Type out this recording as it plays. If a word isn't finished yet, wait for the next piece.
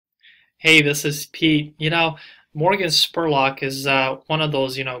Hey, this is Pete. Morgan Spurlock is one of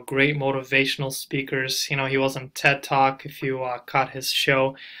those, great motivational speakers. He was on TED Talk if you caught his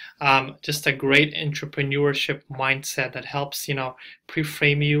show. Just a great entrepreneurship mindset that helps,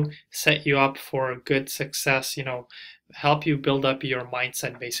 pre-frame you, set you up for good success, help you build up your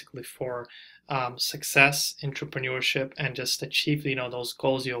mindset basically for success, entrepreneurship, and just achieve, those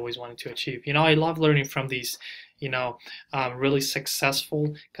goals you always wanted to achieve. I love learning from these really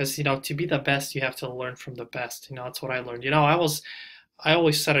successful because to be the best you have to learn from the best. That's what I learned. I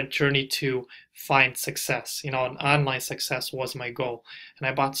always set a journey to find success. And online success was my goal, and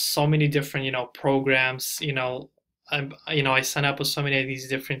I bought so many different programs. I signed up with so many of these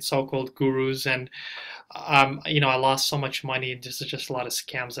different so-called gurus, and I lost so much money. There's just a lot of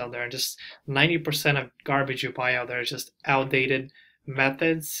scams out there, and just 90% of garbage you buy out there is just outdated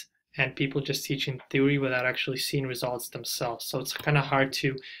methods and people just teaching theory without actually seeing results themselves. So it's kind of hard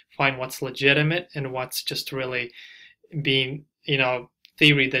to find what's legitimate and what's just really being,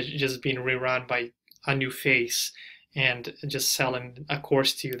 theory that's just being rerun by a new face and just selling a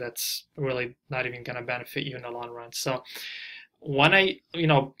course to you that's really not even going to benefit you in the long run. So when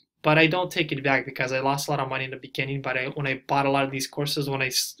but I don't take it back because I lost a lot of money in the beginning. But when I bought a lot of these courses, when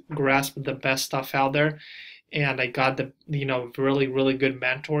I grasped the best stuff out there, and I got the really really good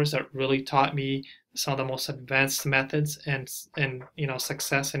mentors that really taught me some of the most advanced methods and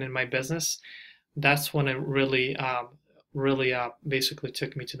success and in my business. That's when it really basically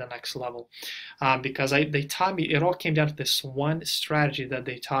took me to the next level, because they taught me, it all came down to this one strategy that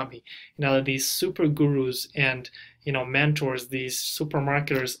they taught me. These super gurus and mentors, these super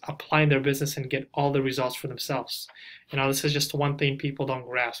marketers apply their business and get all the results for themselves. This is just one thing people don't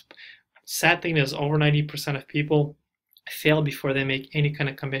grasp. Sad thing is over 90% of people fail before they make any kind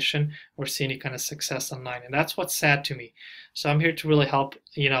of commission or see any kind of success online, and that's what's sad to me. So I'm here to really help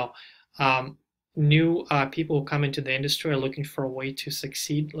new people who come into the industry are looking for a way to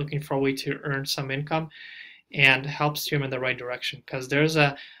succeed, looking for a way to earn some income, and help steer them in the right direction, because there's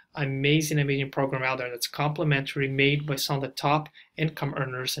a amazing program out there that's complimentary, made by some of the top income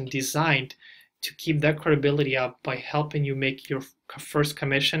earners and designed to keep that credibility up by helping you make your first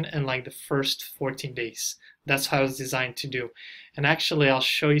commission in like the first 14 days. That's how it's designed to do. And actually, I'll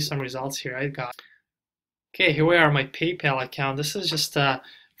show you some results here I got. Okay, here we are, my PayPal account. This is just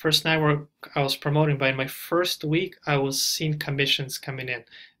first network I was promoting, but in my first week, I was seeing commissions coming in.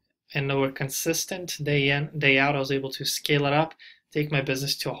 And they were consistent day in, day out. I was able to scale it up, take my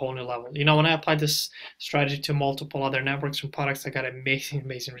business to a whole new level. When I applied this strategy to multiple other networks and products, I got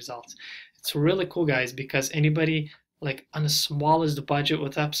amazing results. It's really cool, guys, because anybody like on the smallest budget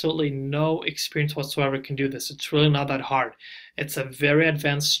with absolutely no experience whatsoever can do this. It's really not that hard. It's a very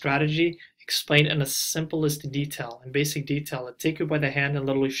advanced strategy explained in the simplest detail, in basic detail. They take you by the hand and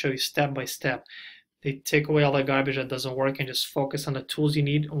literally show you step by step. They take away all the garbage that doesn't work and just focus on the tools you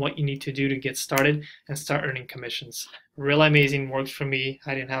need and what you need to do to get started and start earning commissions. Really amazing, worked for me.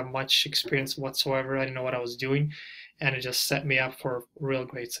 I didn't have much experience whatsoever. I didn't know what I was doing, and it just set me up for real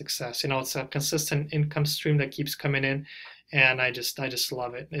great success. It's a consistent income stream that keeps coming in, and I just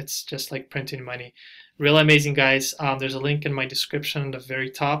love it. It's just like printing money. Real amazing, guys. There's a link in my description on the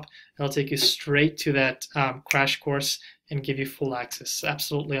very top. It'll take you straight to that crash course and give you full access.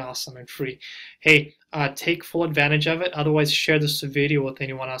 Absolutely awesome and free. Hey, take full advantage of it. Otherwise, share this video with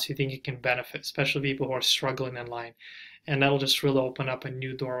anyone else you think you can benefit, especially people who are struggling online. And that'll just really open up a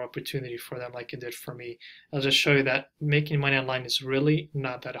new door opportunity for them like it did for me. I'll just show you that making money online is really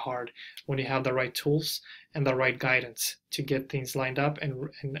not that hard when you have the right tools and the right guidance to get things lined up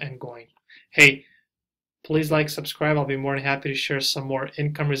and going. Hey, please like, subscribe. I'll be more than happy to share some more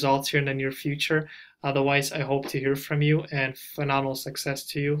income results here in the near future. Otherwise, I hope to hear from you, and phenomenal success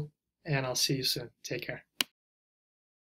to you, and I'll see you soon. Take care.